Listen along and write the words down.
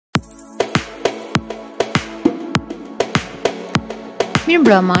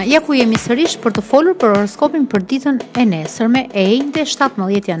Mirëmbrëma, ja ku jemi sërish për të folur për horoskopin për ditën e nesërme e enjte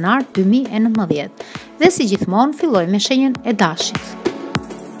 17 janar 2019. Dhe si gjithmonë filloj me shenjën e Dashit.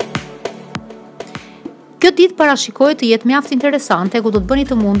 Kjo ditë parashikohet të jetë mjaft interesante ku do të bëni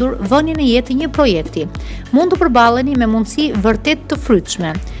të mundur vënien në jetë të një projekti. Mund të përballeni me mundësi vërtet të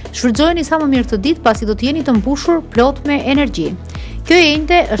frytshme. Shfrytëzojeni sa më mirë të ditë pasi do të jeni të mbushur plot me energji. Kjo e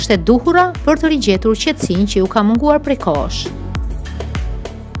enjte është e duhura për të rigjetur qetësinë që ju ka munguar prej kohësh.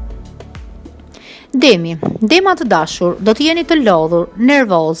 Demi, dema të dashur, do të jeni të lodhur,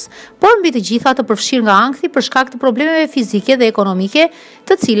 nervoz, por mbi të gjitha të përfshirë nga ankthi për shkak të problemeve fizike dhe ekonomike,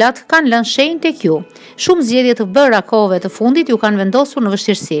 të cilat kanë lënë shenjë tek ju. Shumë zgjedhje të bëra kohëve të fundit ju kanë vendosur në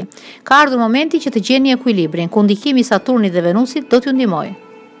vështirësi. Ka ardhur momenti që të gjeni ekuilibrin, ku ndikimi i Saturnit dhe Venusit do t'ju ndihmojë.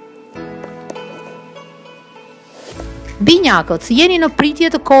 Binjakët, jeni në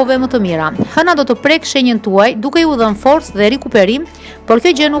pritje të kohëve më të mira. Hëna do të prek shenjën tuaj duke ju dhënë forcë dhe rikuperim, por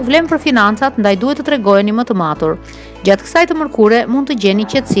kjo gjë nuk vlen për financat, ndaj duhet të tregojeni më të matur. Gjatë kësaj të mërkure mund të gjeni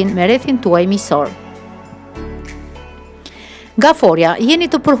qetësinë me rrethin tuaj miqësor. Gaforja, jeni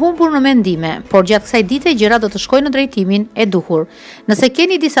të përhumbur në mendime, por gjatë kësaj dite gjërat do të shkojnë në drejtimin e duhur. Nëse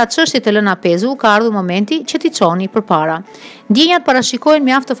keni disa çështje të lëna pezull, ka ardhur momenti që t'i çoni përpara. Ndjenjat parashikohen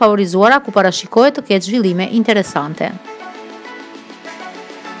mjaft të favorizuara ku parashikohet të ketë zhvillime interesante.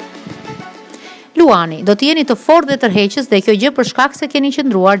 Luani, do të jeni të fortë dhe tërheqës dhe kjo gjë për shkak se keni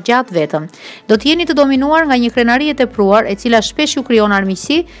qëndruar gjatë vetëm. Do të jeni të dominuar nga një krenari e tepruar e cila shpesh ju krijon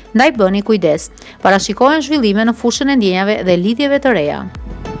armiqësi, ndaj bëni kujdes. Parashikohen zhvillime në fushën e ndjenjave dhe lidhjeve të reja.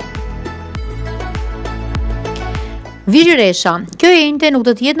 Vizhiresha, kjo e enjte nuk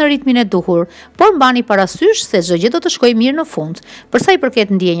do të jetë në ritmin e duhur, por mbani parasysh se çdo gjë do të shkojë mirë në fund. Për sa i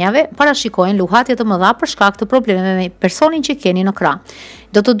përket ndjenjave, parashikohen luhatje të mëdha për shkak të problemeve me personin që keni në krah.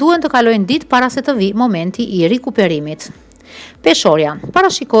 Do të duhen të kalojnë ditë para se të vi momenti i rikuperimit. Peshorja,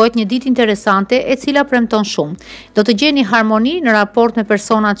 parashikohet një ditë interesante e cila premton shumë. Do të gjeni harmoni në raport me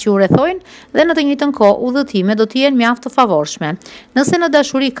personat që ju rrethojnë dhe në të njëjtën kohë udhëtime do të jenë mjaft të favorshme. Nëse në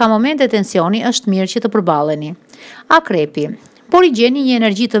dashuri ka momente tensioni, është mirë që të përballeni. Akrepi, por i gjeni një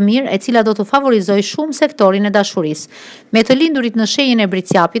energji të mirë e cila do të favorizojë shumë sektorin e dashurisë. Me të lindurit në shenjën e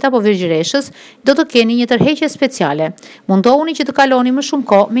Bricjapit apo Virgjireshës, do të keni një tërheqje speciale. Mundohuni që të kaloni më shumë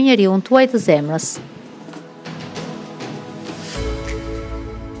kohë me njeriun tuaj të zemrës.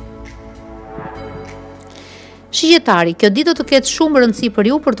 Shigjetari, kjo ditë do të ketë shumë rëndësi për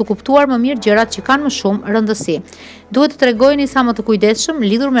ju për të kuptuar më mirë gjërat që kanë më shumë rëndësi. Duhet të tregojeni sa më të kujdesshëm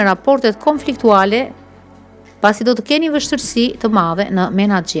lidhur me raportet konfliktuale, pasi do të keni vështirësi të madhe në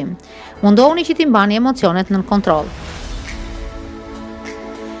menaxhim. Mundohuni që t'i mbani emocionet nën kontroll.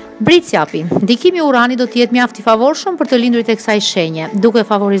 Bricjapi, ndikimi i Uranit do të jetë mjaft i favorshëm për të lindurit e kësaj shenje, duke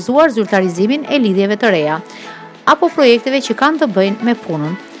favorizuar zyrtarizimin e lidhjeve të reja apo projekteve që kanë të bëjnë me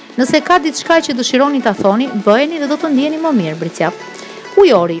punën. Nëse ka diçka që dëshironi ta thoni, bëheni dhe do të ndjeni më mirë, Bricjap.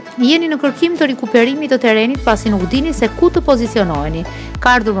 Ujori, jeni në kërkim të rikuperimit të terrenit pasi nuk dini se ku të pozicionoheni.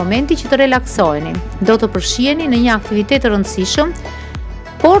 Ka ardhur momenti që të relaksoheni. Do të përfshiheni në një aktivitet të rëndësishëm,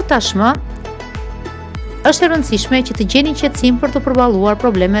 por tashmë është e rëndësishme që të gjeni qetësim për të përballuar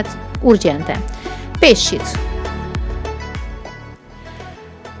problemet urgjente. Peshqit.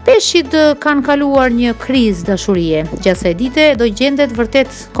 Peshqit kanë kaluar një krizë dashurie. Gjatë kësaj dite do gjendet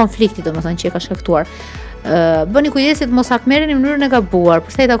vërtet konflikti, domethënë që e ka shkaktuar. Bëni kujdesit mos akmerreni në mënyrën e gabuar.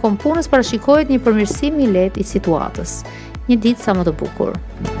 Për sa i takon punës, parashikohet një përmirësim i lehtë i situatës. Një ditë sa më të bukur.